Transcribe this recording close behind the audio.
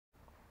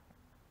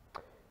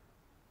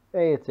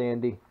Hey, it's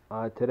Andy.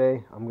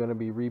 Today I'm going to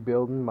be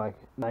rebuilding my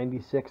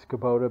 96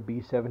 Kubota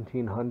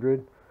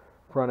B1700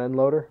 front end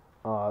loader.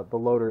 The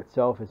loader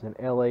itself is an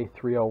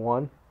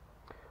LA301.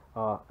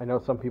 I know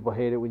some people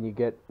hate it when you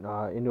get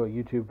into a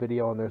YouTube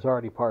video and there's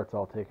already parts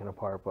all taken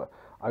apart, but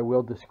I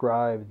will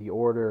describe the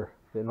order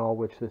in all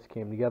which this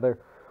came together.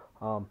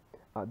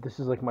 This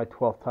is like my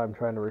 12th time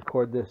trying to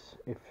record this.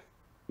 If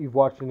you've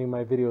watched any of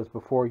my videos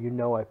before, you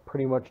know I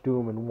pretty much do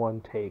them in one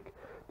take.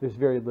 There's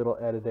very little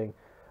editing.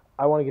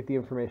 I want to get the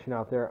information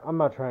out there. I'm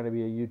not trying to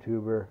be a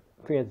YouTuber,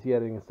 fancy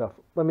editing and stuff.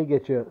 Let me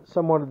get you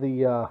somewhat of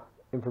the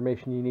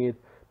information you need,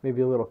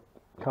 maybe a little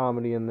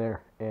comedy in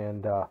there,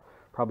 and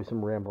probably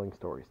some rambling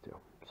stories too.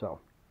 So,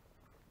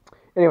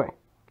 anyway,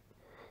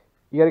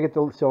 you got to get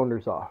the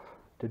cylinders off.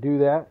 To do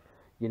that,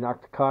 you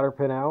knock the cotter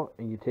pin out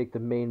and you take the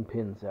main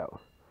pins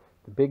out.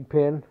 The big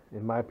pin,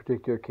 in my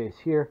particular case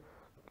here,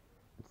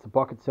 it's the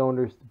bucket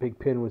cylinders. The big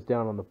pin was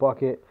down on the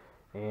bucket,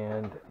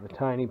 and the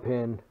tiny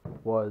pin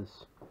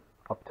was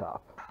up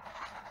top.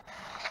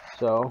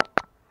 So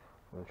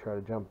I'm going to try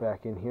to jump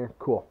back in here.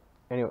 Cool.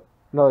 Anyway,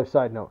 another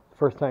side note.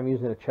 First time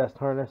using a chest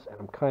harness, and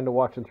I'm kind of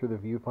watching through the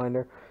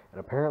viewfinder,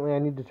 and apparently I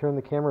need to turn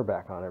the camera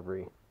back on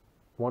every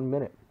 1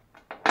 minute.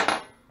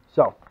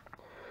 So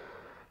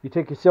you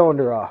take your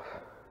cylinder off.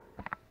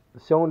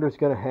 The cylinder is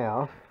going to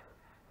have,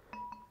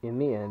 in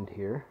the end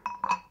here,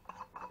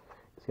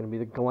 it's going to be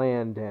the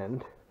gland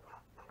end,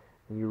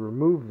 and you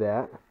remove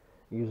that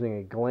using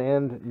a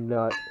gland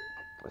nut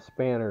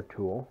spanner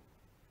tool.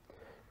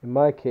 In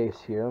my case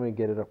here, let me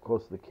get it up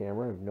close to the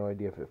camera. I have no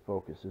idea if it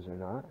focuses or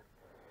not.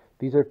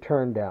 These are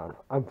turned down.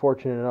 I'm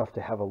fortunate enough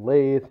to have a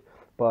lathe,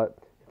 but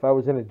if I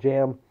was in a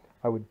jam,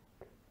 I would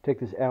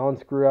take this Allen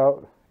screw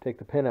out, take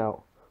the pin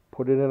out,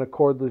 put it in a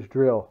cordless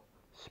drill,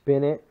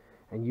 spin it,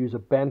 and use a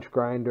bench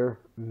grinder,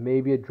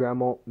 maybe a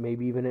Dremel,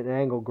 maybe even an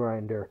angle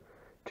grinder,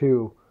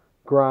 to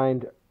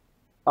grind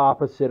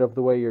opposite of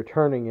the way you're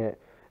turning it,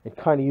 and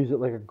kind of use it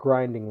like a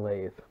grinding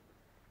lathe.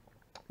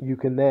 You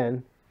can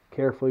then,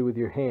 carefully with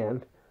your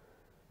hand,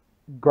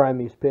 grind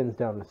these pins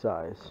down to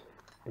size.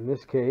 In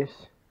this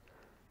case,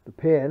 the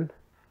pin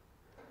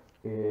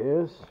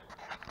is,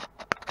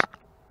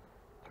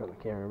 turn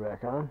the camera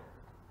back on,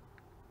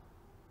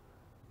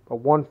 a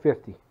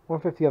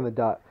 150 on the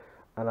dot,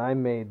 and I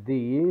made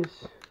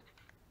these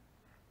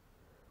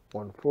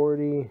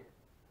 140,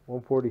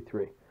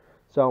 143.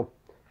 So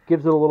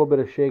gives it a little bit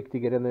of shake to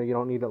get in there. You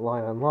don't need it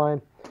line on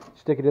line.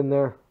 Stick it in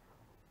there,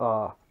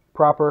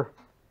 proper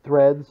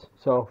threads,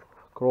 so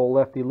good old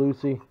lefty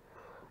loosey.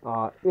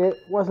 It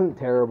wasn't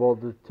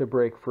terrible to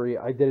break free.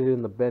 I did it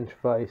in the bench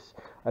vise.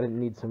 I didn't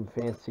need some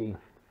fancy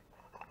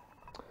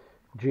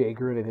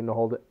jig or anything to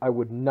hold it. I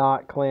would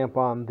not clamp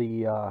on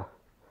the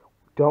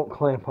don't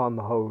clamp on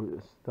the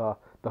hose, the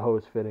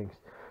hose fittings.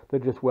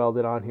 They're just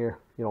welded on here.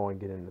 You don't want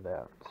to get into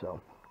that.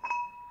 So,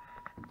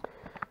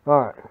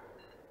 all right,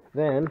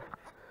 then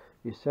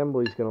the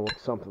assembly is going to look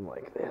something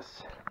like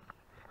this.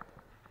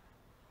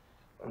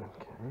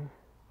 Okay,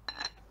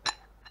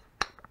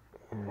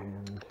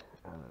 and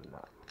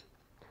nut.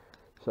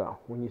 So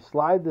when you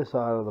slide this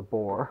out of the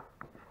bore,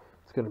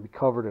 it's going to be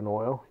covered in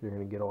oil. You're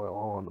going to get oil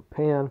all on the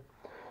pan.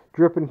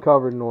 Dripping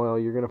covered in oil,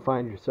 you're going to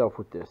find yourself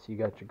with this. You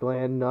got your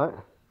gland nut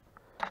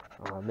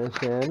on this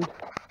end,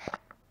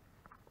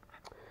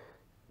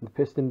 the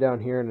piston down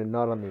here, and a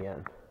nut on the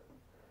end.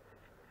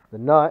 The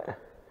nut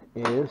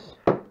is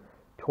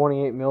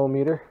 28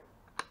 millimeter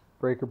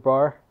breaker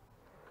bar.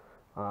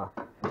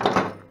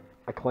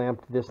 I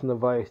clamped this in the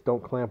vise.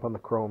 Don't clamp on the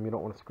chrome. You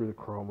don't want to screw the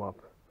chrome up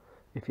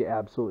if you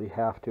absolutely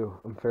have to.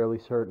 I'm fairly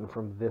certain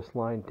from this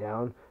line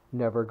down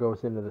never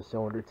goes into the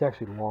cylinder. It's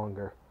actually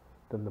longer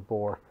than the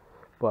bore,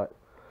 but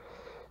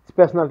it's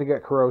best not to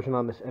get corrosion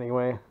on this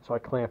anyway, so I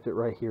clamped it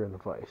right here in the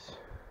vise.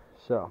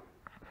 So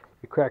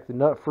you crack the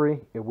nut free.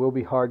 It will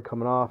be hard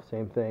coming off.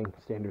 Same thing,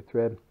 standard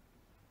thread.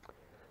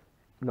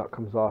 Nut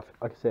comes off.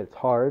 Like I said, it's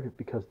hard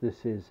because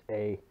this is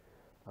a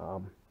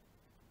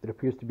it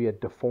appears to be a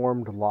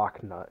deformed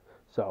lock nut.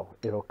 So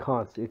it'll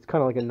it's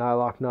kind of like a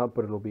nylock nut,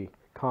 but it'll be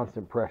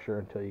constant pressure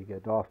until you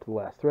get off to the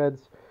last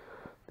threads.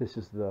 This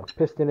is the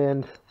piston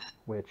end,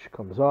 which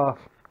comes off,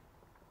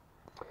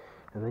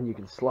 and then you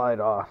can slide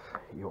off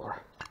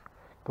your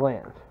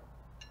gland.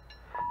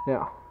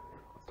 Now,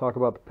 let's talk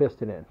about the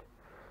piston end.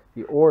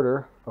 The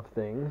order of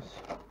things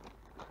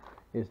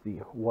is the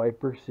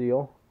wiper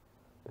seal,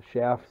 the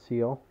shaft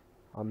seal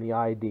on the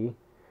ID,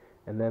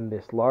 and then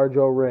this large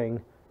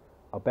O-ring,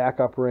 a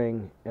backup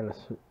ring, and a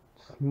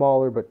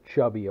smaller but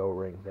chubby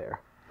O-ring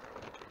there.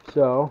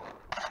 So,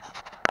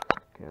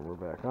 camera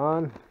back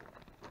on.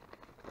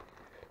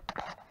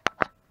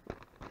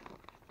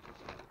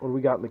 What do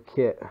we got in the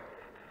kit?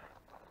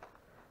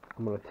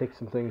 I'm going to take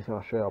some things and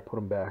I'll show you. I'll put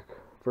them back.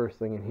 First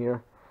thing in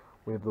here,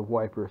 we have the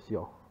wiper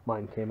seal.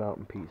 Mine came out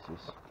in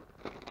pieces.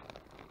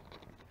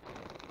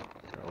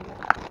 So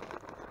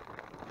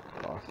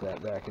we'll toss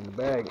that back in the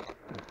bag.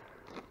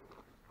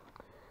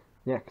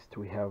 Next,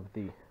 we have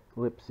the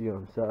lip seal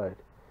inside.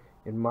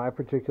 In my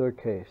particular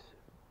case,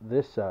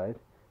 this side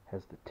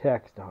has the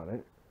text on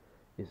it,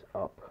 is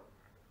up.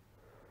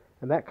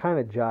 And that kind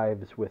of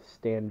jives with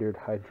standard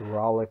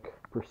hydraulic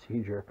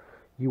procedure.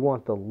 You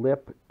want the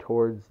lip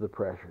towards the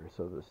pressure.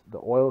 So the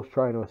oil's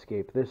trying to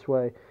escape this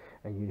way,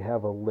 and you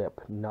have a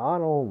lip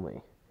not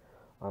only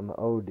on the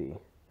OD,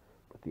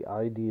 but the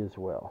ID as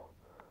well.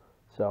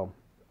 So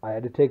I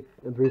had to take,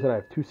 the reason I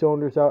have 2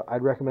 cylinders out,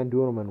 I'd recommend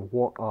doing them in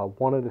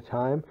one at a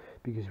time,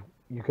 because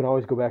you can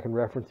always go back and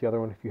reference the other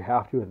one if you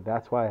have to, and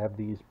that's why I have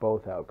these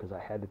both out, because I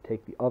had to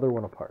take the other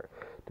one apart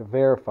to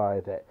verify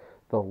that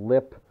the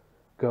lip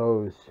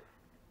goes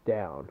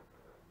down.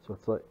 So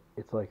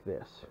it's like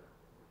this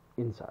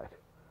inside,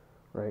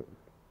 right?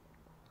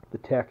 The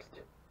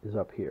text is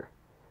up here.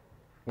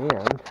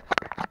 And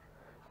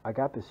I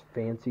got this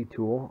fancy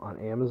tool on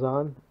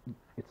Amazon.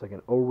 It's like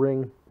an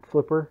O-ring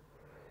flipper.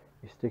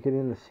 You stick it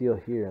in the seal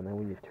here, and then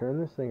when you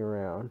turn this thing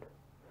around,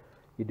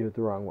 you do it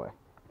the wrong way.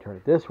 You turn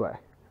it this way.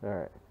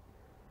 Alright.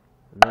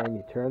 And then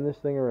you turn this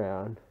thing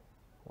around.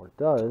 What it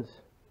does...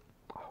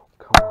 Oh,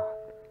 come on.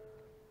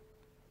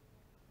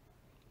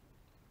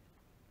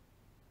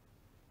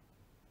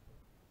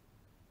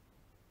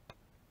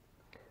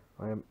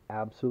 I am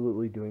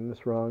absolutely doing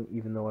this wrong,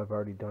 even though I've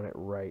already done it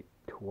right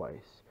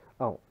twice.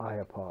 Oh, I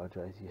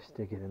apologize. You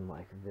stick it in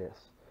like this.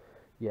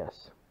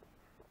 Yes.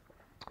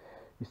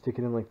 You stick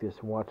it in like this,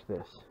 and watch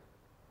this.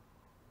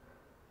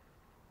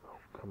 Oh,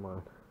 come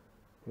on.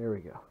 Here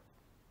we go.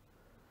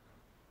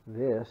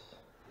 This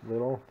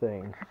little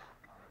thing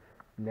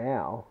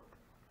now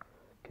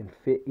can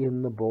fit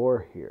in the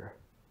bore here.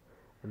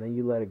 And then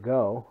you let it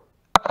go,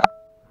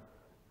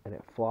 and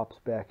it flops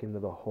back into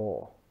the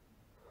hole.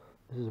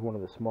 This is one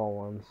of the small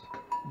ones.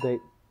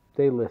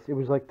 They list, it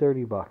was like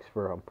 30 bucks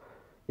for them.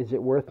 Is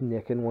it worth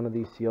nicking one of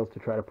these seals to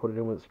try to put it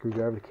in with a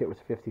screwdriver? The kit was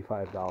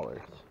 $55.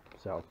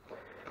 So,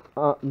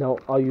 no,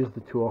 I'll use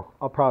the tool.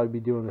 I'll probably be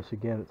doing this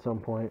again at some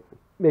point.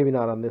 Maybe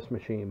not on this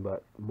machine,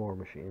 but more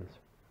machines.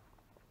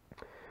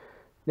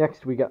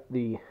 Next, we got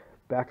the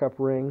backup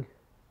ring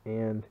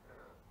and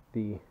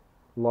the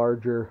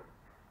larger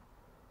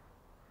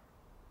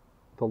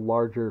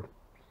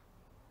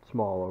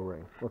small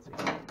O-ring. Let's see.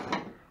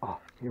 Oh,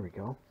 here we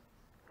go.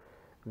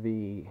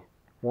 The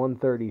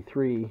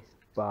 133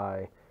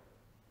 by,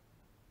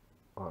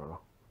 I don't know,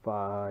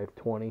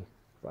 520,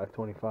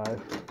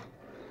 525.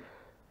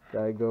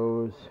 That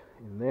goes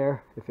in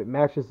there. If it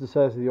matches the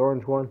size of the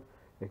orange one,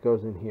 it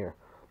goes in here.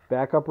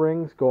 Backup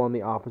rings go on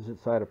the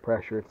opposite side of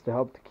pressure. It's to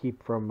help to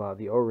keep from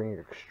the O-ring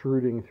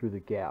extruding through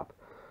the gap.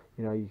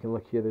 You know, you can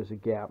look here, there's a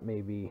gap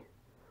maybe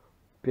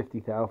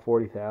 50 thou,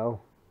 40 thou,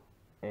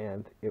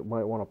 and it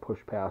might want to push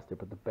past it,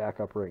 but the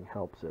backup ring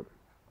helps it.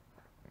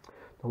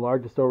 The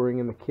largest O-ring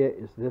in the kit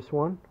is this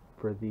one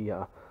for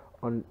the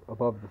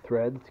above the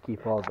threads to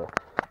keep all the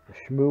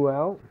shmoo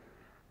out.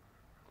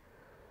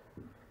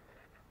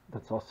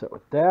 That's all set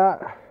with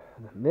that.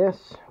 And then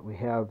this, we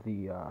have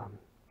the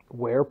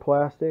wear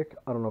plastic.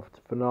 I don't know if it's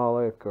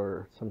phenolic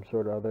or some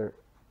sort of other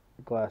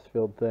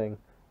glass-filled thing.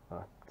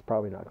 It's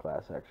probably not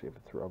glass, actually, if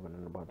it's rubbing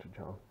in a bunch of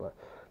junk, but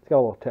it's got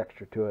a little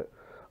texture to it.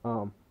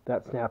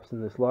 That snaps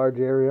in this large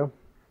area.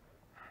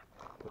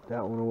 Put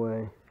that one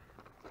away.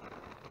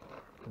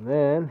 And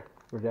then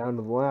we're down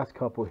to the last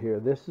couple here.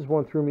 This is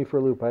one threw me for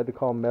a loop. I had to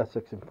call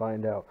Messick's and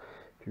find out.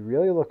 If you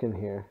really look in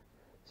here,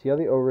 see how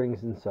the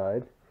O-ring's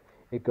inside?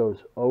 It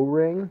goes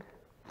O-ring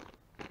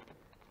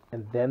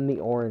and then the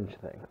orange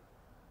thing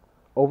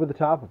over the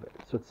top of it.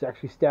 So it's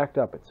actually stacked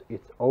up.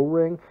 It's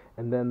O-ring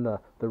and then the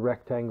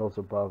rectangles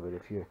above it.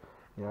 If you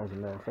know, as a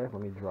matter of fact,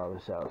 let me draw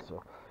this out.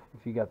 So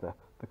if you got the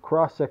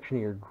cross section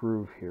of your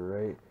groove here,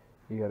 right?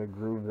 You got a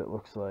groove that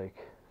looks like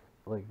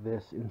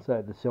this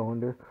inside the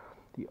cylinder.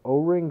 The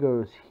O-ring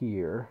goes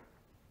here,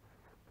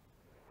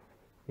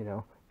 you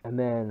know, and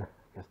then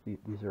I guess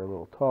these are a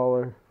little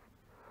taller.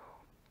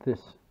 The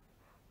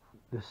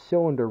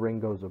cylinder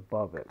ring goes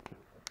above it,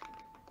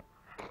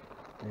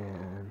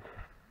 and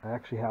I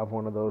actually have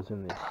one of those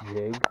in this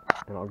jig,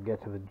 and I'll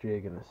get to the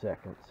jig in a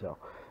second. So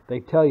they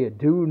tell you,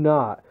 do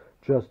not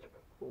just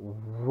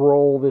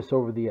roll this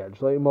over the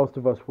edge like most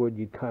of us would.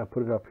 You'd kind of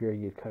put it up here,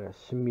 you'd kind of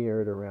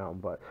smear it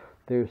around, but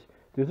there's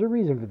a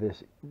reason for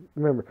this.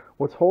 Remember,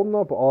 what's holding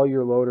up all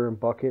your loader and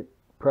bucket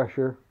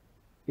pressure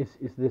is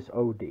this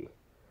OD.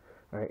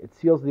 All right, it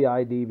seals the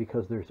ID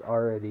because there's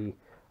already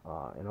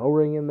an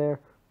O-ring in there,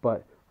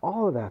 but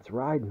all of that's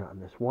riding on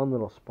this one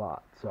little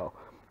spot. So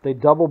they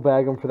double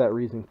bag them for that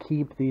reason.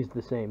 Keep these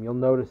the same. You'll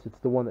notice it's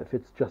the one that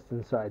fits just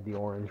inside the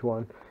orange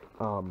one.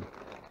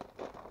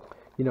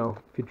 You know,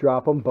 if you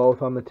drop them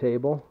both on the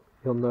table,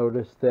 you'll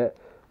notice that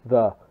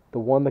the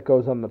one that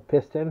goes on the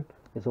piston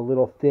is a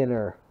little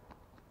thinner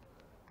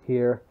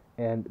here,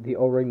 and the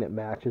O-ring that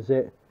matches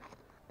it,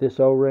 this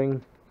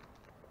O-ring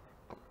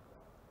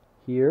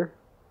here,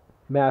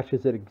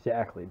 matches it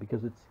exactly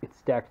because it's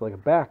stacked like a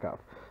backup.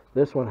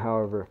 This one,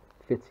 however,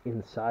 fits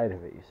inside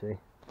of it, you see.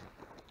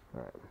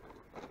 Alright.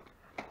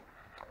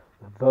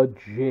 The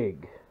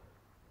jig.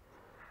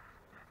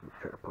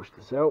 Try to push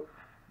this out.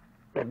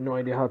 I have no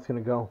idea how it's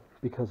going to go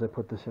because I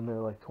put this in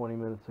there like 20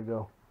 minutes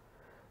ago.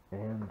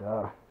 And,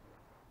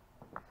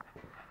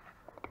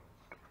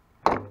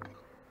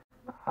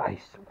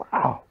 nice.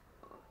 Wow.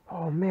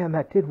 Oh man,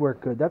 that did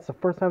work good. That's the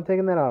first time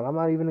taking that out. I'm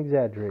not even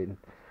exaggerating.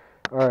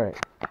 Alright.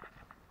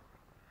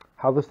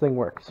 How this thing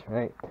works,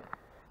 right?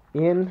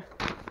 In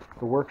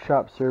the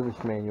workshop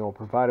service manual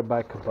provided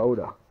by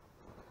Kubota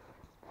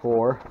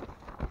for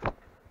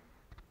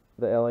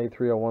the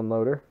LA301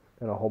 loader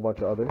and a whole bunch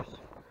of others,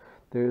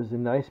 there's a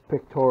nice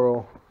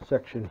pictorial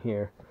section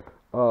here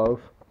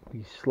of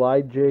the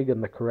slide jig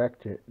and the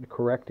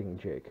correcting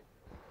jig.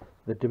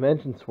 The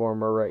dimensions for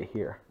them are right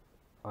here.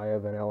 I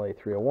have an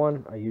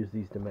LA301, I use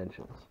these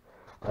dimensions.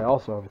 I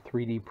also have a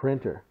 3D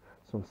printer,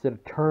 so instead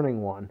of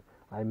turning one,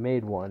 I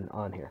made one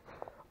on here.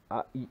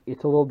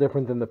 It's a little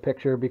different than the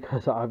picture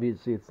because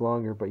obviously it's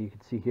longer, but you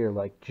can see here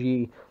like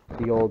G,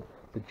 the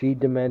G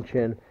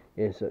dimension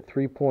is a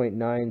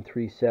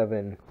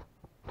 3.937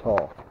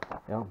 tall.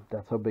 Yeah,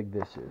 that's how big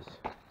this is.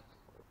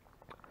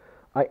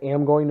 I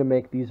am going to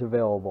make these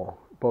available,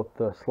 both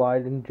the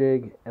sliding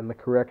jig and the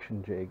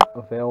correction jig,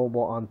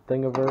 available on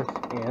Thingiverse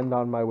and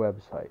on my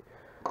website.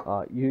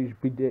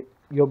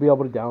 You'll be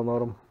able to download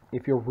them.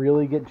 If you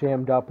really get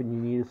jammed up and you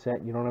need a set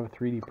and you don't have a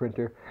 3D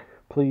printer,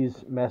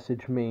 please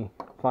message me.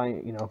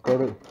 Go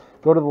to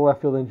the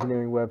Left Field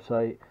Engineering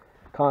website,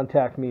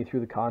 contact me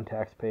through the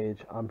contacts page.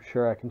 I'm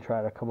sure I can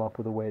try to come up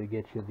with a way to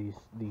get you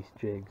these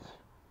jigs,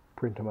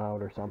 print them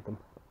out or something.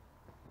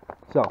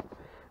 So,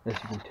 as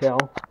you can tell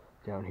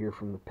down here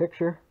from the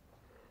picture,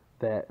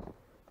 that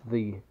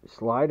the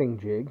sliding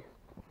jig,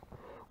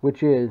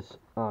 which is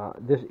I'm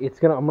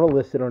gonna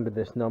list it under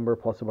this number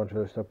plus a bunch of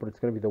other stuff, but it's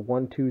gonna be the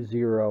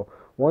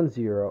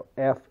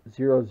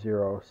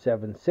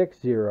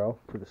 12010F00760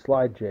 for the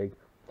slide jig,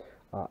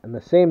 and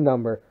the same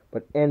number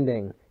but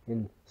ending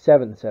in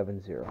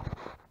 770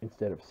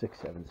 instead of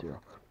 670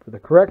 for the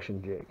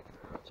correction jig.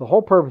 So the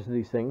whole purpose of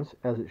these things,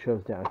 as it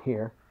shows down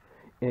here,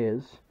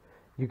 is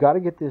you got to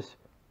get this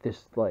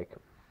like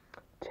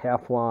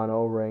Teflon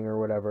O-ring or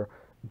whatever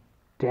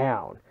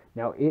down.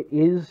 Now it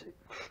is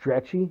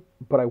stretchy,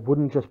 but I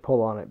wouldn't just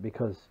pull on it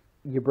because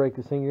you break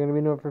this thing, you're going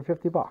to be doing it for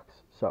 50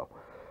 bucks. So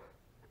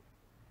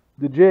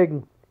the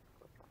jig,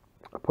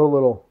 I put a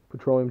little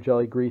petroleum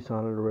jelly grease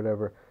on it or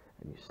whatever,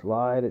 and you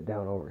slide it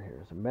down over here.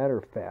 As a matter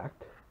of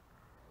fact,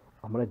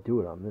 I'm going to do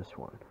it on this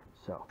one.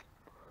 So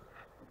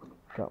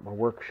got my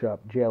workshop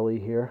jelly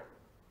here.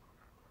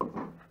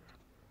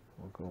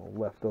 We'll go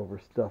leftover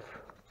stuff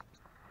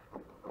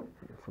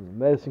from the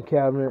medicine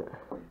cabinet.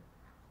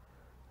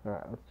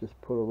 Alright, let's just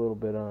put a little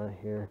bit on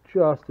here,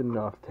 just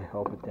enough to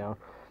help it down.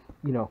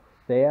 You know,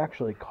 they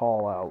actually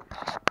call out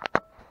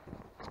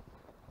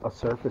a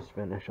surface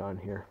finish on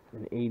here,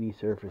 an 80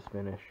 surface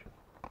finish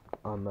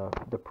on the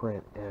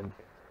print, and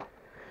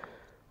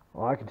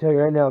well, I can tell you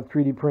right now, the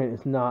 3D print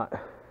is not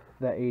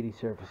that 80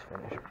 surface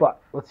finish,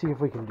 but let's see if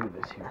we can do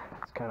this here.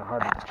 It's kind of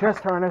hard with the chest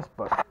harness,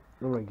 but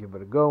I'm going to give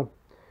it a go.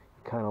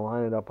 You kind of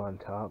line it up on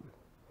top.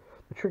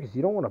 The trick is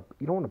you don't want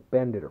to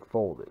bend it or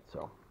fold it,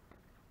 so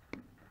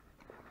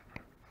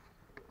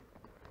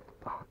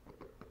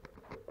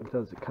it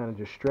does, it kind of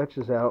just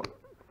stretches out,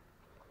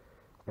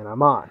 and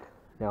I'm on.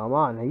 Now I'm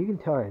on. Now you can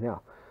tell right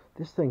now,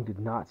 this thing did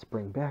not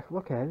spring back.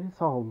 Look at it,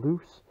 it's all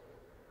loose.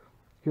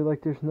 You're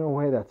like, there's no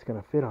way that's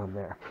going to fit on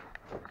there.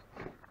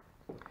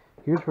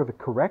 Here's where the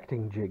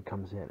correcting jig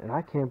comes in, and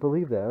I can't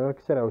believe that. Like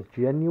I said, I was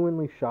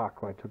genuinely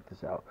shocked when I took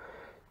this out.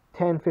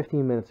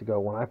 10-15 minutes ago,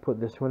 when I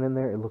put this one in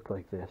there, it looked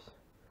like this.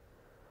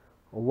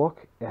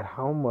 Look at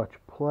how much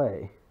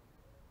play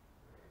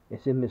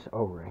is in this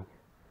O-ring.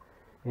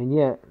 And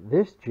yet,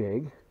 this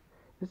jig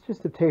is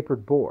just a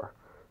tapered bore.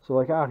 So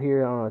like out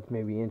here, I don't know, it's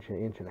maybe inch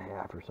and a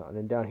half or something.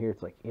 And down here,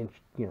 it's like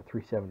inch,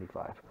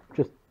 375.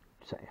 Just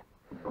saying.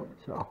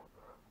 So,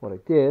 what I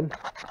did,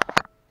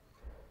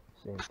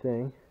 same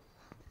thing.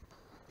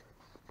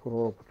 Put a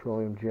little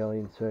petroleum jelly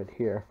inside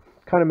here.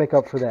 Kind of make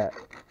up for that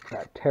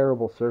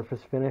terrible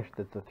surface finish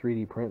that the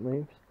 3D print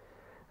leaves.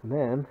 And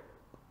then,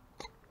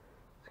 just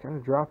kind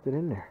of dropped it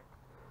in there.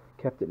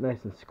 Kept it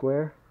nice and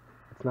square.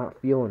 It's not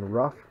feeling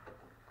rough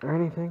or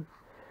anything.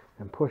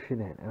 And push it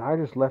in. And I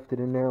just left it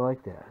in there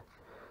like that.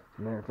 As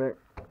a matter of fact,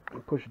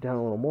 push it down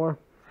a little more.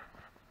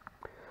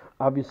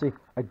 Obviously,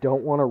 I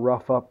don't want to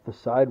rough up the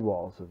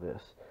sidewalls of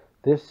this.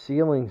 This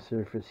sealing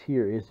surface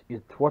here is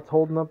what's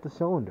holding up the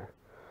cylinder.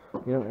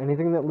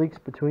 Anything that leaks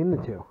between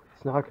the two,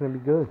 it's not going to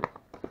be good.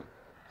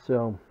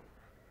 So,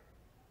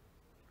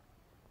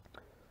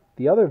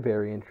 the other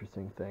very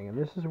interesting thing, and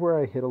this is where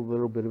I hit a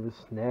little bit of a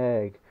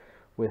snag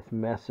with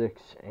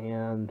Messick's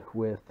and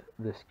with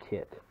this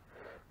kit.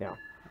 Now,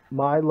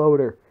 my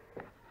loader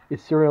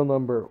is serial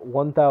number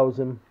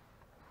 10,000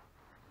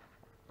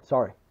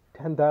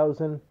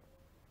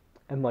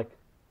 and like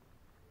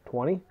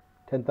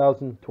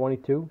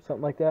 10,022,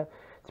 something like that.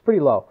 It's pretty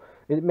low.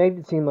 It made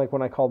it seem like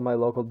when I called my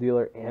local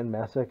dealer and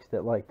Messick's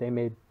that like they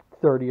made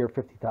 30 or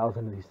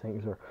 50,000 of these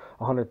things, or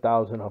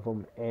 100,000 of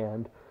them,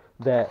 and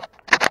that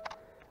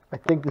I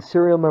think the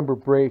serial number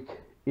break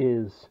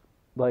is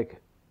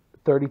like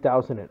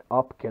 30,000 and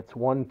up gets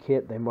one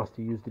kit. They must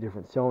have used a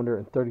different cylinder,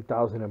 and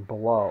 30,000 and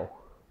below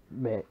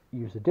may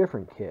use a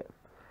different kit.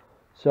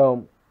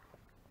 So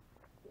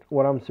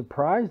what I'm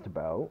surprised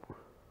about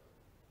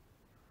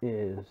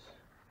is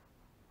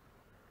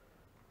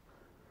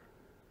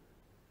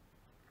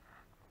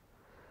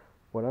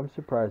what I'm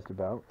surprised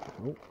about.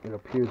 Oh, it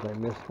appears I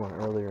missed one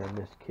earlier in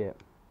this kit,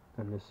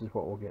 and this is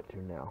what we'll get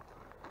to now.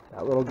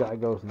 That little guy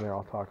goes in there.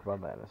 I'll talk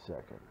about that in a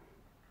second.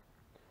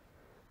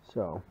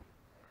 So,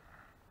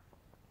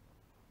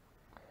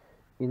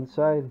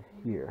 inside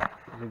here,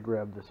 let me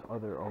grab this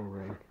other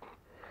O-ring.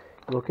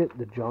 Look at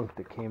the junk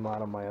that came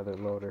out of my other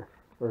loader,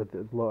 or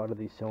out of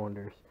these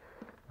cylinders.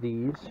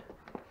 These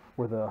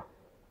were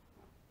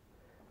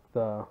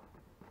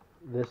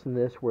this and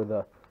this were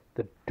the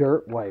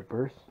dirt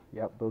wipers.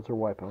 Yep, those are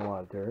wiping a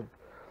lot of dirt.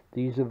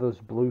 These are those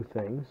blue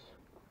things.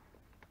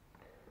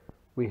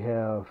 We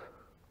have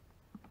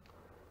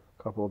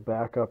a couple of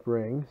backup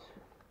rings.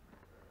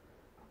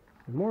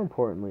 And more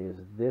importantly is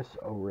this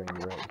O-ring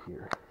right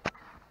here.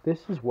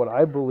 This is what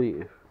I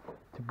believe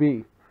to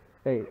be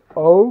a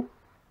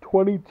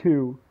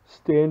O22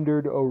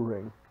 standard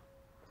O-ring.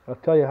 I'll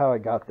tell you how I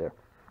got there.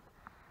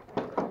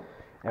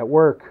 At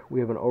work, we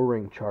have an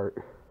O-ring chart.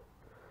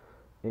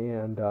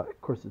 And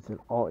of course it's an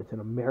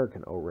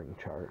American O-ring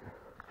chart.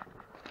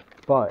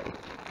 But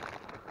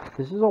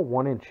this is a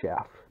 1-inch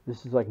shaft.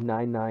 This is like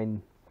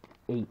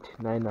 998,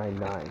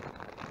 999.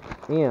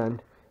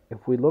 And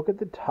if we look at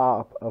the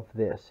top of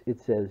this, it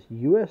says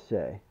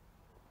USA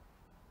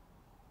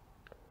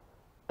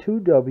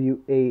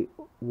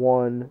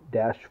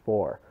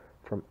 2W81-4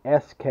 from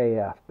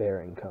SKF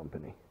Bearing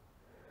Company.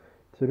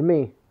 So to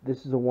me,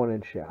 this is a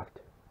 1-inch shaft,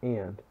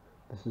 and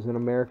this is an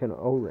American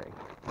O-ring.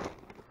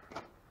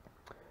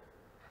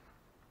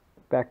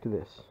 Back to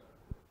this.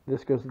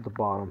 This goes at the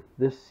bottom.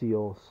 This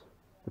seals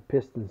the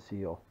piston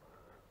seal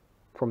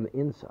from the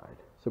inside,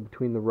 so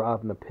between the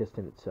rod and the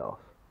piston itself.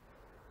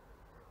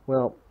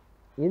 Well,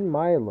 in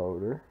my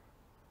loader,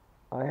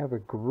 I have a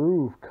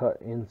groove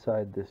cut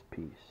inside this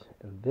piece,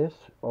 and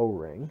this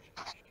O-ring,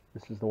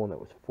 this is the one that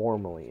was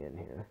formerly in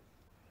here,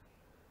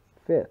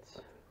 fits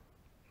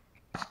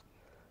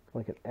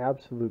like an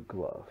absolute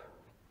glove.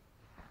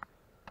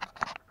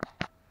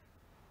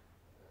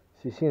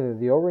 So you see that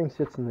the O-ring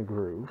sits in the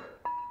groove,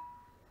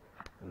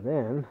 and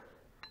then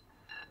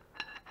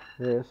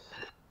this,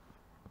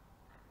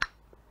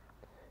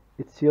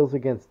 it seals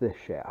against this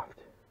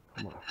shaft.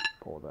 I'm going to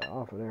pull that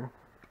off of there.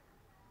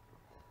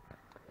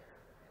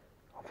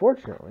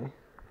 Unfortunately,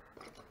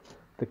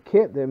 the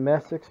kit that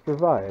Messick's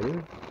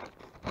provided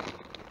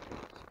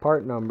is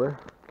part number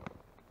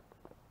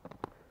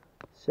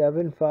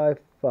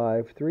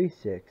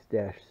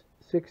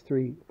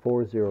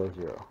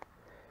 75536-63400.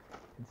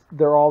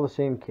 They're all the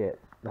same kit.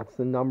 That's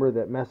the number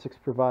that Messick's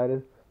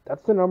provided.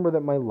 That's the number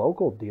that my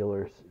local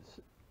dealers,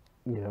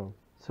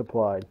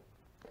 supplied.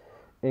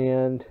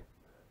 And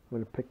I'm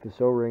going to pick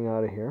this O-ring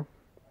out of here.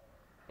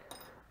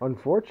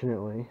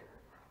 Unfortunately,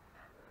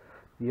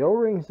 the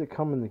O-rings that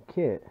come in the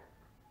kit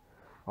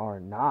are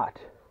not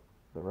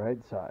the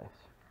right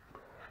size.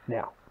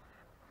 Now,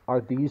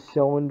 are these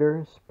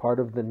cylinders part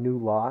of the new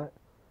lot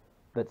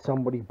that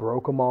somebody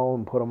broke them all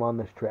and put them on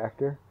this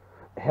tractor?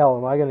 Hell,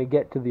 am I going to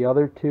get to the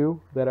other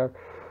two that are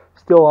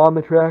still on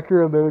the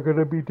tractor and they're going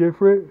to be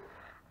different?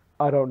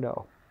 I don't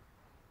know.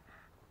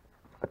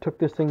 I took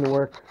this thing to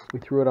work, we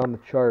threw it on the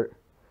chart,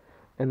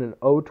 and an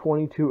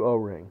O22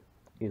 O-ring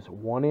is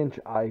 1-inch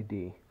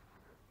ID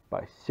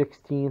by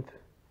 16th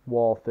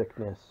wall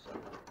thickness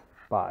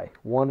by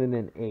 1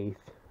 1/8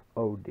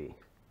 OD.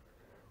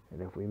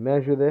 And if we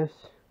measure this,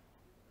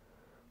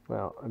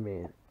 well, I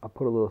mean, I'll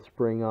put a little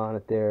spring on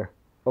it there.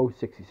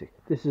 0.66.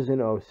 This is an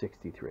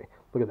 0.63.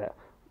 Look at that.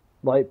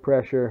 Light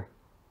pressure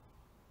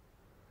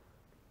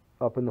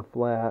up in the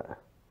flat,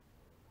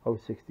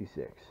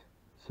 0.66.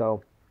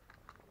 So,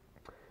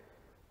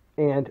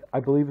 and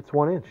I believe it's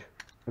 1 inch.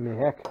 I mean,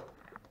 heck,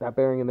 that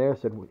bearing in there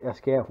said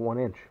SKF 1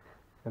 inch.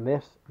 And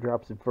this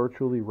drops it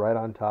virtually right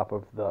on top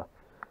of the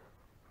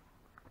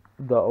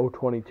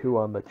 022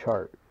 on the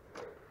chart.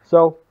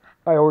 So,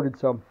 I ordered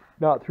some.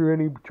 Not through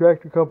any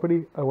tractor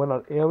company. I went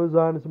on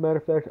Amazon, as a matter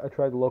of fact. I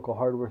tried the local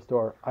hardware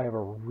store. I have a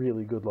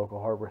really good local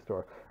hardware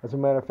store. As a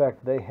matter of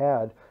fact, they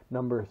had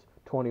numbers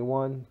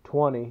 21,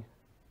 20,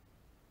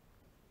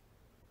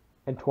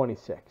 and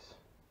 26.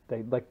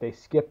 They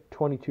skipped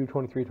 22,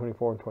 23,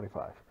 24, and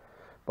 25.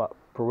 But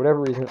for whatever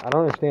reason, I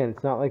don't understand.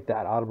 It's not like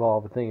that oddball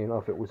of a thing.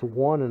 If it was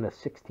 1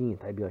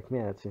 1/16, I'd be like,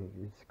 man, it's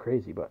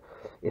crazy. But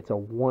it's a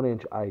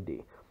 1-inch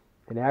ID.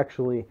 And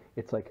actually,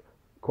 it's like,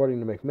 according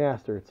to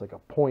McMaster, it's like a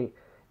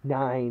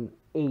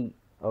 0.98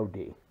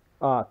 OD.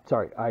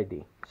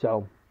 ID.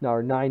 So,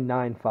 or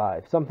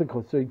 995. Something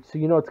close. So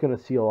you know it's going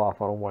to seal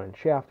off on a 1-inch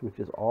shaft, which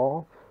is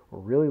all we're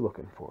really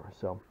looking for.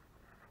 So,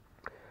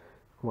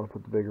 I'm going to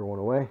put the bigger one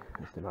away,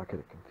 just to not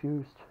get it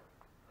confused.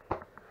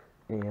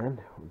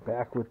 And we're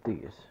back with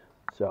these.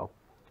 So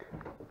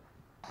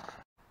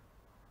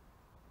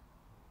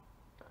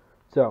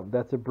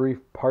that's a brief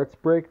parts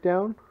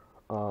breakdown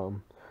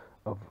of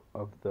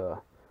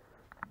the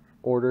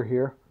order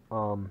here.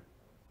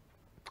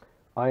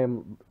 I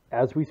am,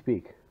 as we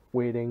speak,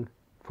 waiting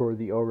for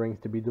the O-rings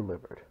to be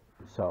delivered.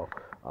 So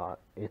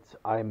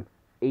I'm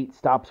 8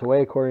 stops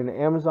away according to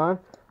Amazon.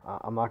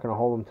 I'm not going to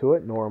hold them to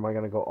it, nor am I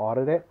going to go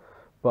audit it,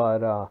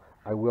 but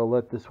I will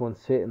let this one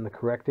sit in the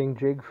correcting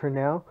jig for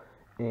now,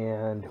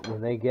 and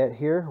when they get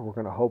here, we're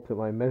going to hope that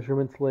my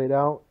measurement's laid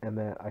out and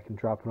that I can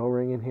drop an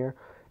O-ring in here,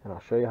 and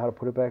I'll show you how to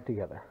put it back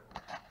together.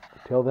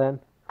 Until then,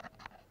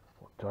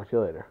 we'll talk to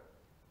you later.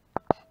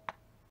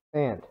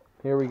 And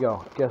here we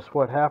go. Guess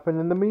what happened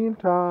in the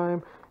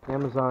meantime?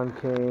 Amazon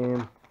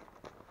came.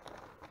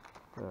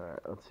 Alright,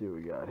 let's see what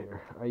we got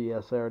here.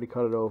 Yes, I already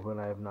cut it open.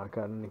 I have not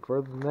gotten any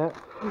further than that.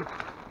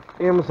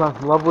 Amazon,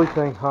 lovely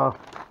thing, huh?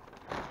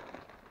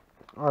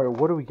 Alright,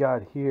 what do we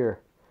got here?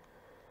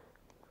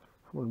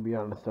 I'm going to be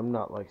honest, I'm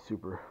not like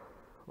super...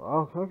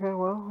 Oh, okay,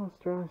 well, let's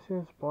try to see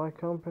a supply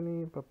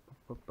company.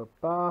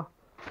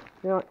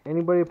 You know,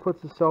 anybody who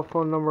puts a cell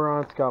phone number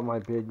on it's got my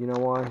bid. You know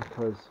why?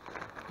 Because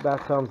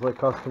that sounds like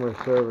customer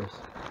service.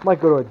 Might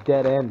go to a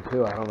dead end,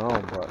 too. I don't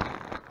know, but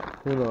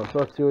who knows.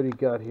 Let's see what he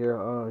got here.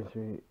 Oh,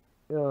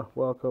 yeah,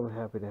 welcome,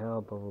 happy to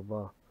help, blah, blah,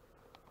 blah.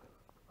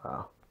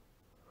 Wow.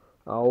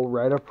 I'll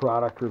write a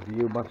product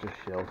review, bunch of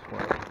shills for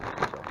it.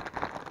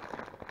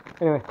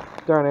 So. Anyway,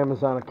 darn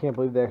Amazon, I can't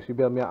believe they actually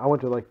bailed me out. I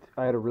went to, like,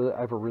 I have a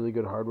really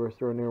good hardware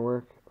store near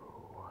work.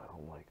 Oh, I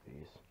don't like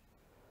these.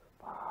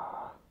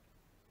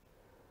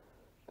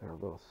 They're a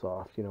little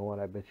soft. You know what?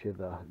 I bet you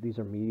these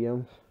are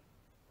mediums.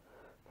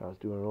 If I was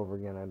doing it over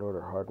again, I'd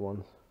order hard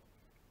ones.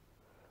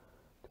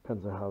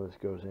 Depends on how this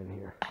goes in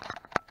here.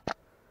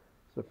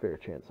 There's a fair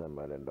chance I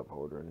might end up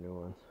ordering new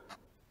ones.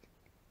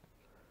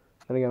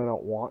 And again, I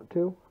don't want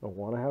to. I don't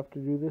want to have to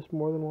do this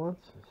more than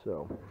once.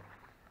 So,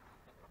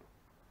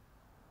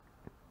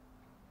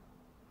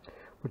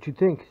 what you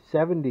think?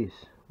 70s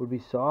would be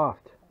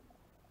soft.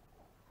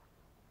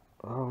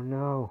 Oh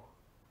no.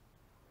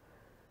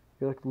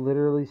 You're like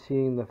literally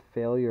seeing the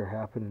failure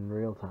happen in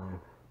real time.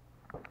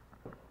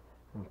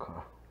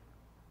 Okay.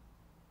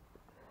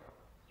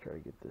 Let's try to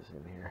get this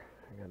in here.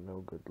 I got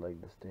no good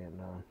leg to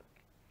stand on.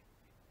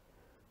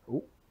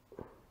 Ooh.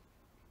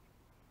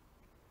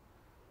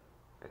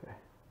 Okay.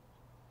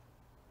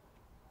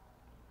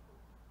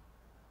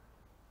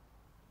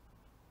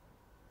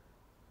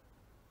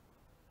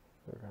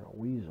 They're gonna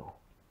weasel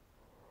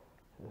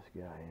this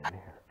guy in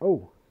here.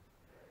 Oh,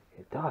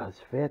 it does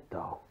fit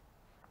though.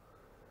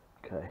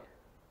 Okay.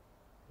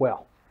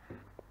 Well,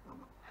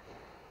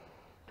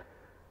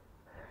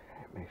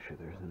 make sure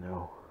there's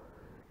no,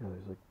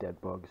 there's like dead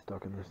bugs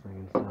stuck in this thing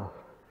and stuff.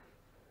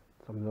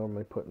 So I'm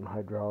normally putting not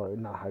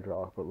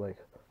hydraulic, but like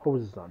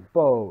hoses on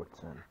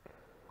boats and,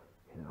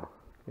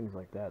 things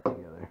like that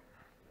together.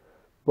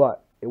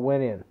 But it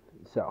went in.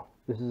 So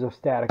this is a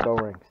static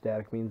O-ring.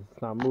 Static means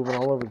it's not moving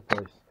all over the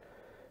place.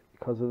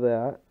 Because of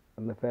that,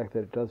 and the fact that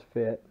it does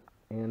fit,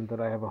 and that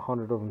I have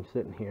 100 of them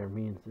sitting here,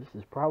 means this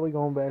is probably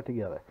going back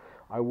together.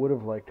 I would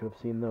have liked to have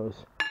seen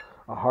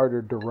a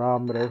harder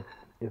durometer.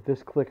 If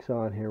this clicks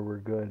on here, we're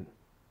good.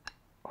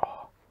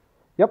 Oh,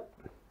 yep,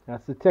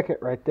 that's the ticket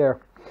right there.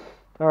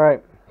 All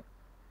right.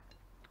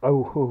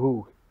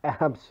 Oh,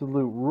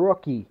 absolute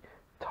rookie.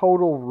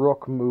 Total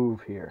rook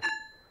move here.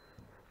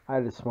 I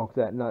had to smoke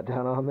that nut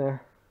down on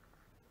there.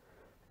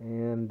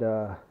 And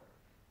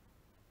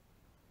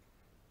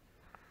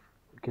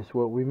guess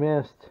what we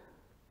missed?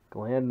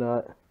 Gland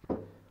nut.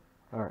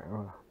 Alright,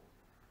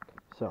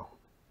 so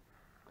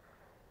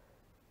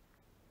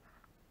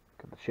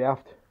got the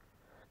shaft,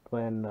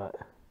 gland nut.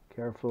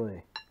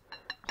 Carefully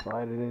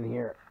slide it in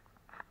here.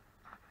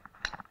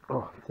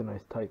 Oh, it's a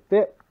nice tight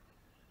fit.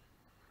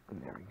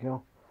 And there we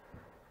go.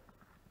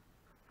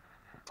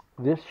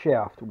 This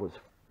shaft was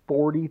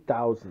 40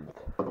 thousandths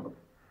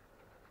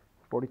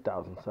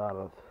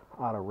out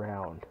of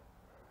round.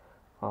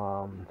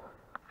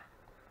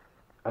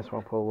 I just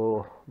want to put a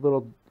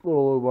little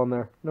lube on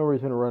there. No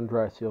reason to run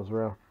dry seals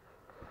around.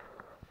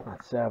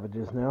 Not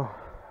savages now.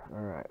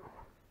 Alright.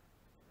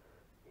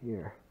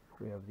 Here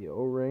we have the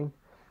O-ring.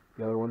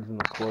 The other one's in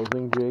the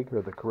closing jig,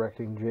 or the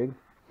correcting jig.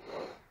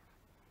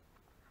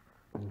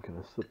 I'm going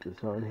to slip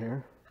this on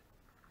here.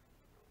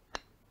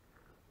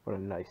 What a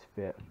nice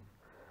fit.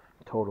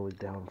 Totally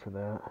down for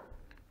that.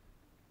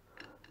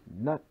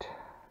 Nut.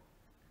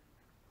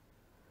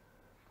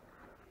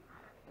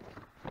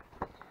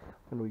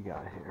 What do we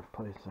got here?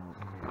 Place on.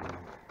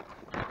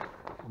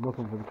 I'm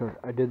looking for the torque.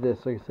 I did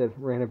this, like I said,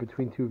 ran it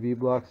between two V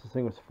blocks. This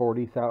thing was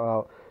 40 thou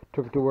out.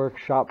 Took it to work,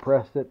 shop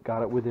pressed it,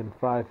 got it within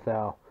 5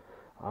 thou.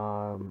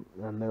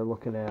 And they're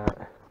looking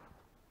at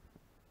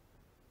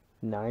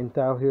 9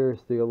 thou here is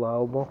the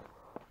allowable.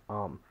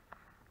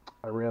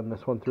 I ran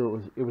this one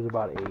through. It was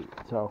about 8.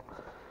 So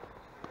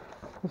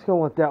let's go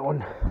let that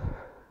one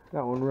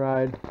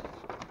ride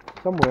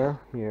somewhere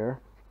here.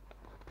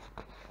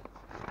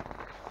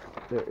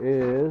 There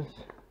is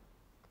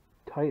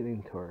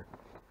tightening torque,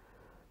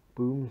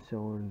 boom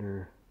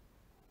cylinder.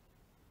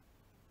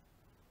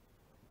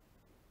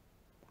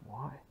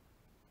 Why?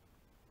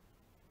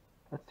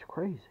 That's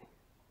crazy.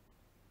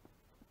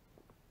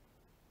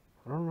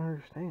 I don't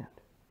understand.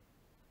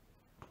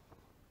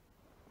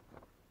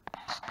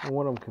 And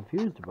what I'm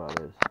confused about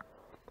is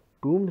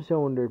boom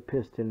cylinder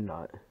piston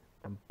nut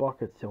and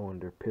bucket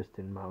cylinder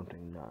piston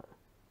mounting nut.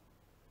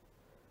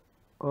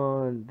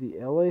 on the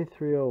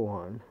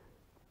LA301.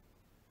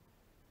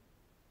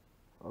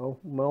 Oh,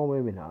 well,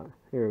 maybe not.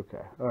 Here,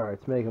 okay. Alright,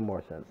 it's making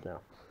more sense now.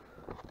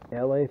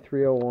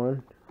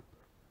 LA301,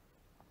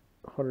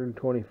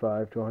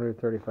 125 to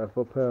 135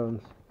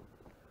 foot-pounds.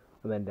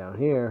 And then down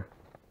here,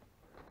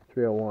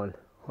 301,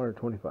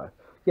 125.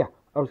 Yeah,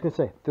 I was going to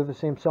say, they're the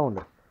same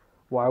cylinder.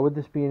 Why would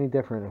this be any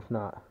different if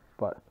not?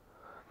 But,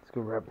 let's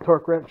go grab a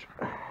torque wrench.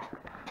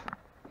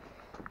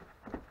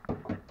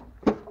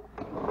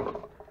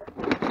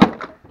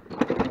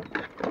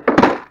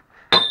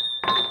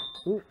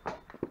 Ooh.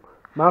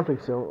 Mounting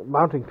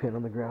pin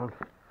on the ground.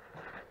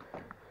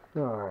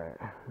 Alright,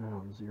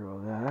 I'll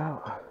zero that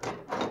out.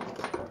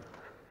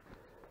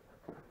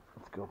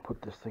 Let's go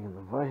put this thing in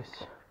the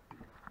vise.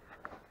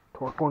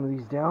 Torque one of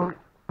these down,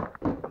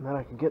 and then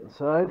I can get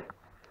inside,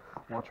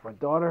 watch my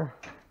daughter,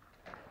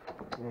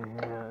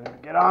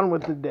 and get on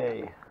with the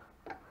day.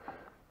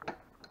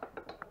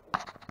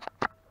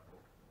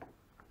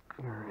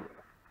 Alright.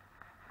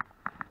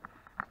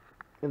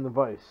 In the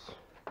vise.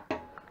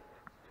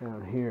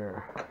 Down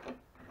here.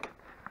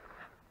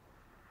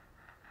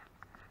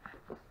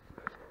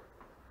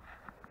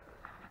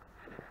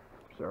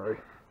 Sorry.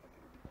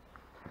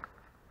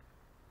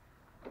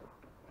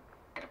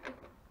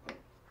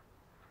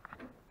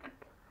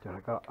 Dude,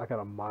 I got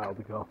a mile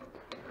to go.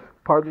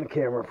 Pardon the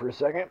camera for a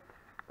second.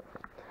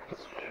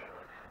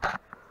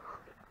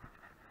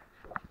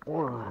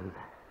 One.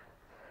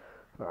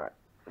 Alright,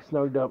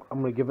 snugged up.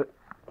 I'm going to give it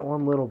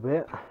one little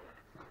bit.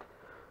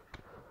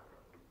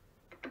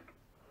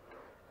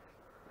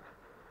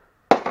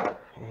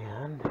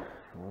 And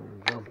we'll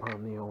jump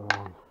on the old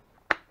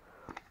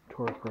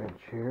torque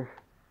wrench here.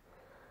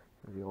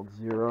 The old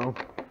zero.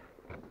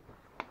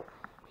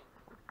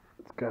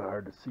 It's kind of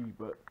hard to see,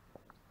 but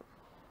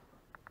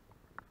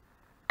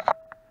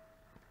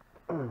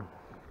I'm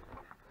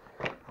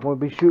going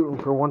to be shooting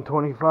for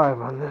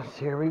 125 on this.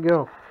 Here we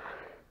go.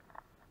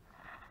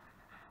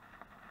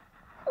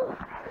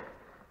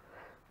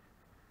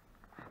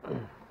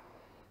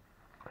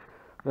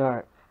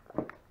 Alright.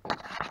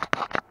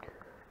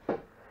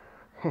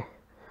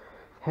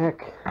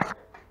 Heck,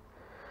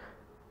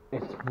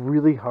 it's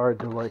really hard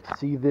to like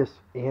see this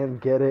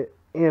and get it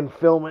and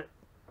film it.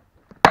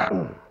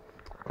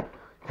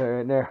 Okay,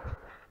 right there.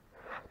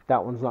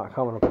 That one's not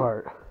coming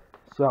apart.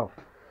 So,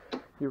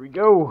 here we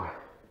go.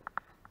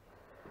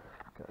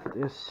 Got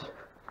this.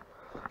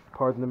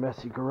 Pardon the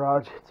messy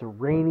garage. It's a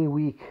rainy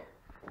week.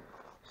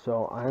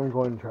 So, I'm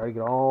going to try to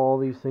get all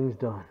these things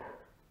done.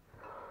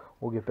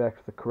 We'll get back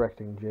to the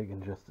correcting jig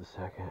in just a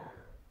second.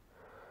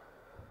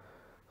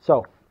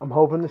 So, I'm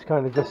hoping this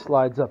kind of just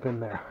slides up in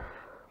there.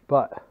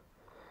 But,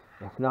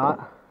 if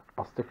not,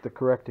 I'll stick the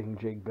correcting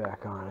jig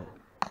back on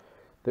it.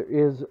 There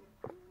is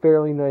a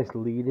fairly nice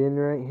lead in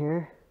right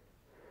here.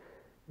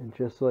 And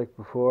just like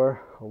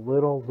before, a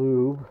little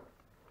lube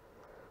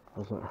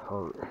doesn't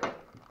hurt.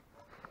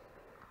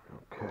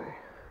 Okay.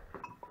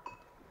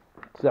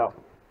 So,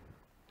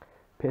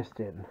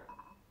 piston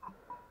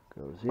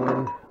goes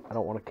in. I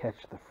don't want to catch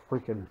the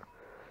freaking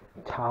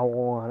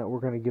towel on it. We're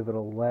going to give it a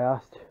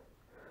last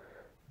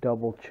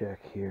double check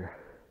here.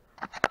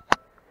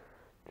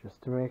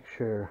 Just to make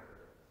sure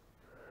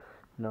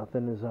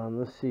nothing is on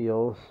the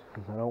seals,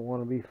 because I don't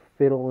want to be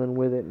fiddling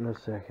with it in a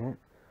second.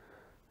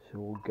 So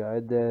we'll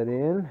guide that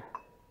in.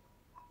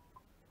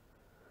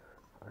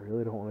 I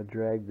really don't want to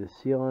drag the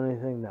seal on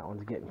anything. That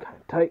one's getting kind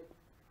of tight.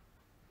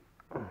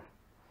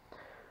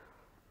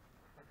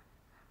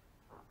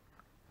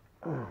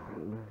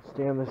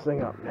 Stand this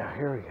thing up. Now,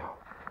 here we go.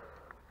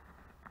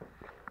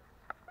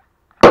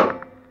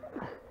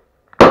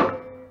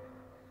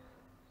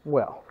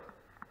 Well,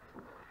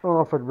 I don't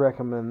know if I'd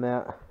recommend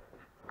that,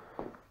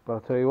 but I'll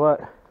tell you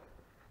what,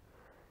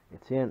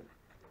 it's in.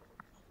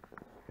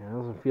 It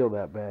doesn't feel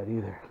that bad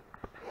either.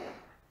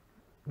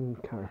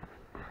 Okay.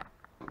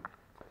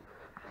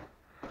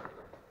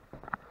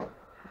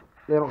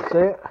 They don't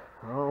say it,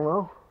 I don't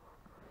know,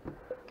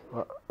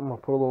 but I'm going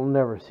to put a little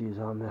never sees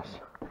on this.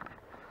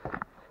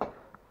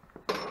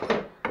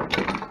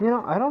 You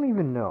know, I don't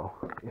even know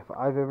if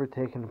I've ever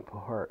taken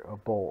apart a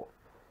bolt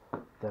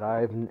that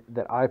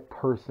I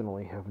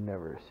personally have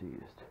never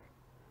seized.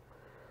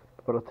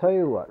 But I'll tell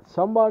you what,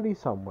 somebody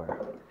somewhere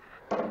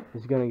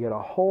is going to get a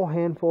whole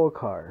handful of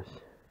cars.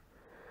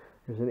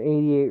 There's an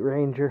 88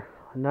 Ranger,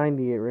 a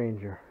 98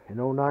 Ranger, an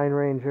 09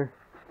 Ranger,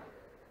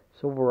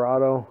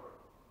 Silverado,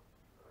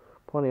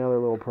 plenty of other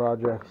little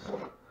projects.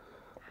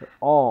 But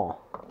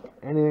all,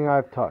 anything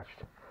I've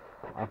touched,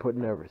 I put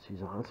never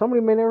sees on.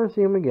 Somebody may never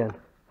see them again,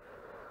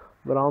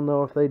 but I'll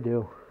know if they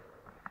do.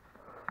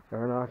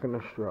 They're not going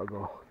to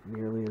struggle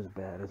nearly as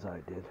bad as I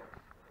did.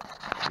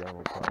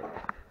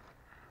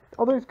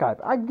 Oh, there's guys.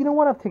 You know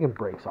what? I've taken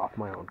brakes off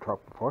my own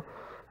truck before,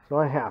 so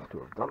I have to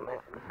have done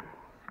that.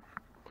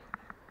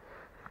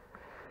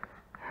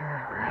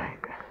 Alright.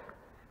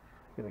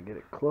 Gonna get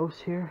it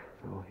close here.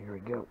 Oh, here we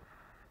go.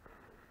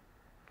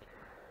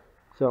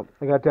 So,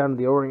 I got down to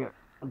the O-ring,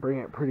 bring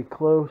it pretty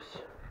close.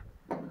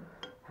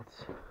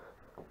 Let's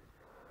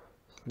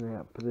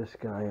snap this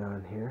guy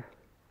on here.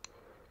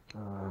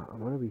 I'm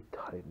going to be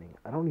tightening.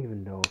 I don't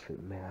even know if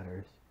it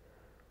matters.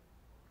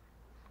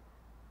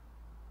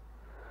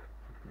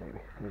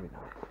 Maybe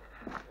not.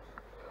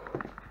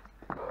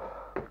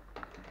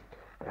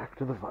 Back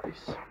to the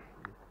vise.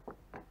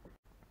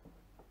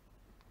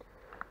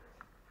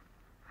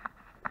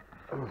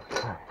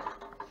 Okay.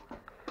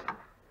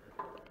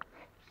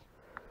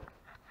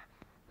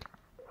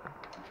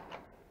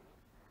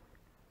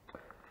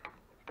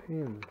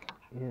 Pins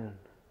in.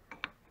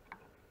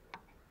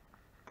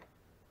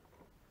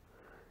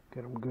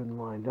 Get them good and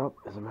lined up.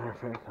 As a matter of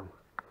fact, I'm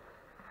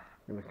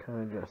going to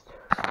kind of just,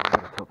 I'm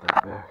going to tilt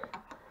that back.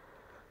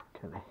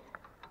 Can I?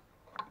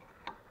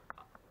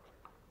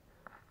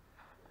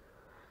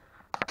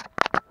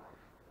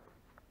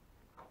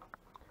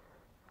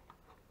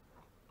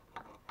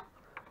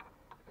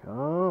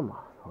 Come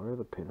on, where are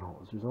the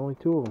pinholes? There's only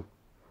 2 of them.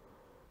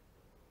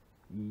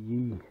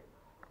 Yee.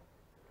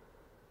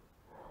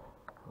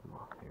 Come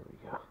on, here we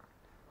go.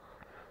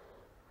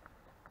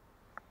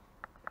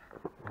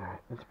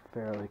 Alright, it's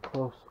fairly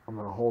close. I'm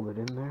going to hold it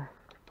in there.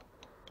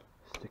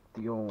 Stick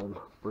the old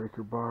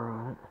breaker bar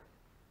on it.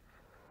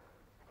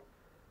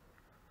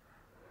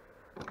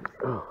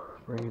 Oh,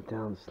 bring it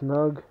down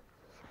snug.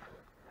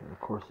 And of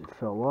course it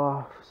fell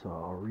off, so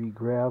I'll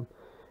re-grab.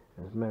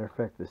 As a matter of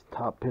fact, this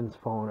top pin's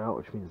falling out,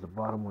 which means the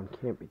bottom one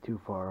can't be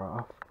too far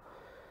off,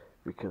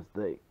 because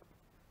they...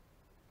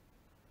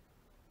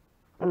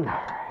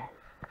 Alright.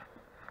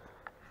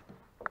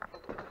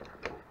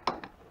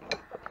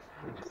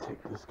 Just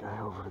take this guy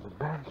over to the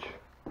bench.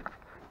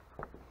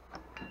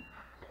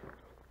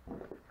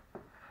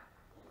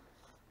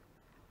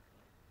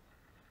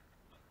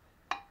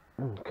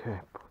 Okay.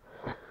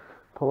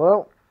 Pull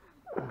out.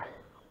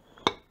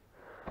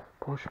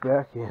 Push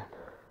back in.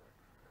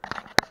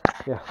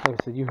 Yeah,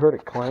 like I said, you heard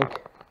it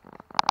clank.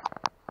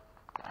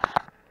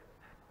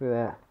 Look at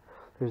that.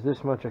 There's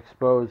this much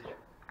exposed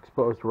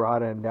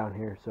rod end down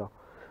here, so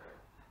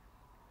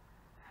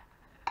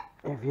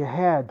if you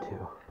had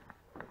to,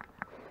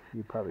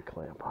 you'd probably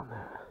clamp on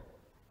that.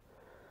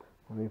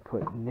 Let me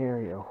put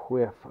nary a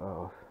whiff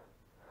of...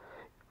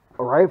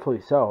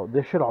 Rightfully so.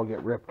 This should all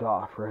get ripped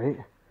off,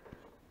 right?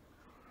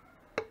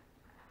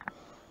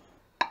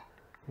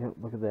 Yep,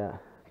 look at that.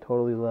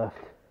 Totally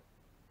left.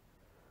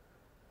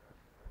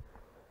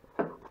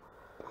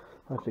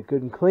 Left it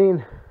good and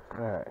clean.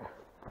 Alright. Of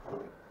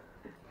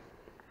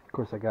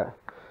course I got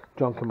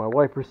junk in my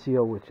wiper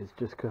seal, which is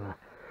just going to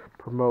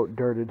promote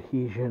dirt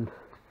adhesion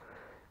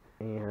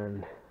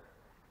and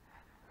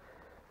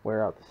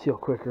wear out the seal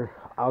quicker.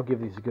 I'll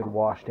give these a good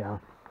wash down.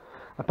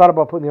 I thought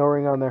about putting the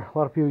O-ring on there. A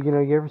lot of people, you know,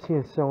 you ever seen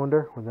a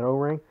cylinder with an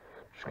O-ring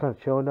just kind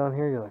of chilling down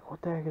here? You're like,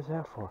 what the heck is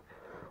that for?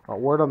 Well,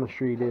 word on the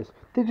street is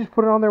they just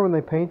put it on there when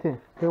they paint it.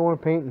 They don't want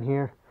to paint in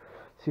here.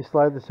 So you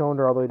slide the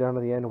cylinder all the way down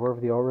to the end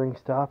wherever the O-ring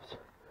stops.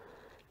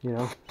 You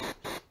know,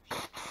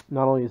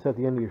 not only is that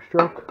the end of your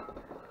stroke,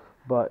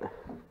 but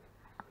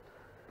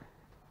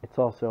it's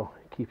also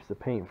keeps the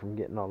paint from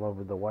getting all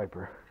over the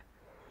wiper.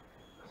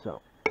 So,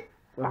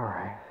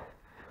 alright.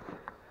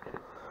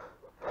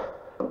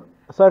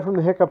 Aside from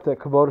the hiccup that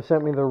Kubota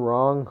sent me the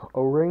wrong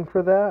O-ring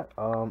for that,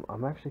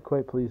 I'm actually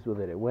quite pleased with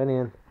it. It went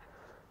in,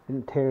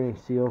 didn't tear any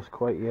seals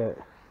quite yet.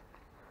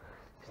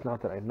 It's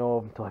not that I know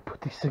of until I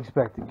put these things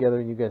back together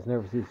and you guys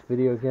never see this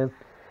video again.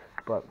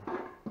 But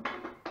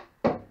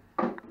oh,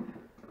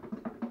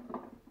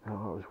 that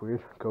was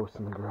weird. Ghost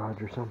in the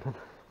garage or something.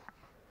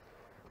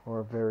 Or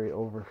a very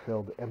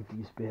overfilled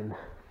empties bin.